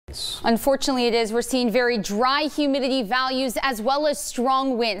Unfortunately, it is. We're seeing very dry humidity values as well as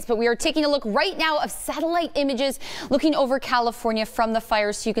strong winds. But we are taking a look right now of satellite images looking over California from the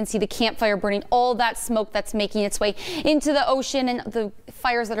fires. So you can see the campfire burning, all that smoke that's making its way into the ocean, and the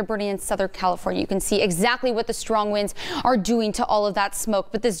fires that are burning in Southern California. You can see exactly what the strong winds are doing to all of that smoke.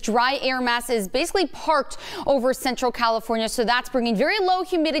 But this dry air mass is basically parked over Central California. So that's bringing very low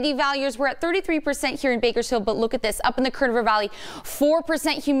humidity values. We're at 33% here in Bakersfield. But look at this up in the Kern River Valley,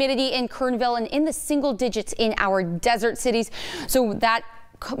 4% humidity in Kernville and in the single digits in our desert cities. So that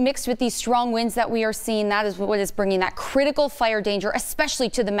mixed with these strong winds that we are seeing, that is what is bringing that critical fire danger, especially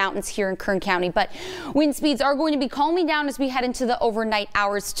to the mountains here in Kern County. But wind speeds are going to be calming down as we head into the overnight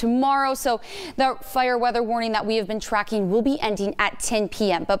hours tomorrow. So the fire weather warning that we have been tracking will be ending at 10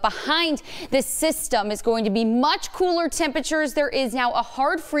 p.m. But behind this system is going to be much cooler temperatures. There is now a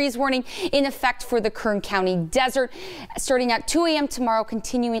hard freeze warning in effect for the Kern County desert starting at 2 a.m. tomorrow,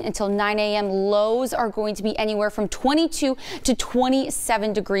 continuing until 9 a.m. Lows are going to be anywhere from 22 to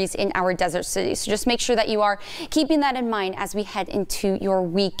 27 degrees in our desert cities. So just make sure that you are keeping that in mind as we head into your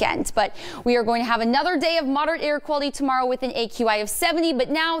weekend. But we are going to have another day of moderate air quality tomorrow with an AQI of 70. But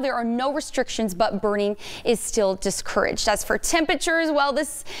now there are no restrictions, but burning is still discouraged. As for temperatures, well,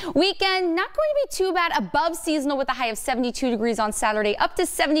 this weekend not going to be too bad, above seasonal with a high of 72 degrees on Saturday, up to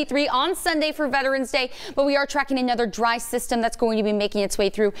 73 on Sunday for Veterans Day. But we are tracking another dry system that's going to be making its way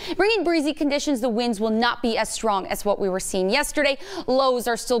through, bringing breezy conditions. The winds will not be as strong as what we were seeing yesterday. Lows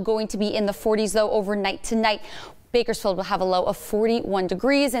are still going to be in the 40s though overnight tonight. Bakersfield will have a low of 41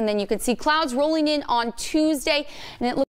 degrees, and then you can see clouds rolling in on Tuesday, and it looks